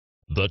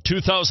The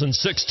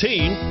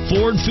 2016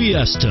 Ford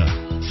Fiesta.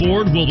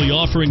 Ford will be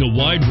offering a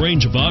wide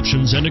range of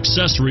options and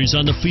accessories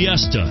on the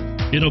Fiesta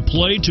in a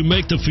play to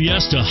make the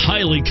Fiesta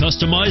highly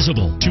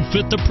customizable to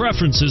fit the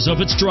preferences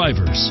of its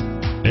drivers,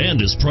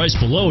 and is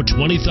priced below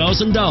 $20,000.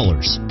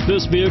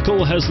 This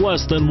vehicle has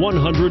less than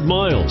 100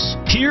 miles.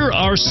 Here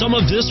are some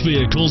of this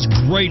vehicle's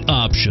great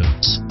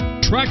options: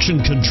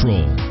 traction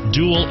control,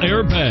 dual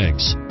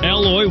airbags,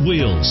 alloy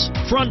wheels,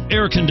 front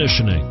air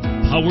conditioning,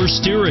 power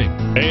steering,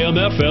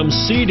 AM/FM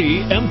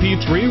CD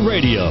MP3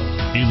 radio,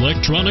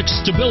 electronic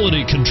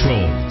stability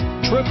control,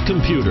 trip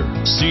computer,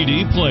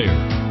 CD player,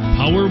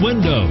 power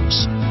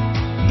windows.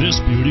 This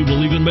beauty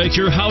will even make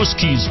your house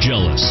keys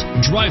jealous.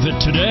 Drive it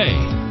today.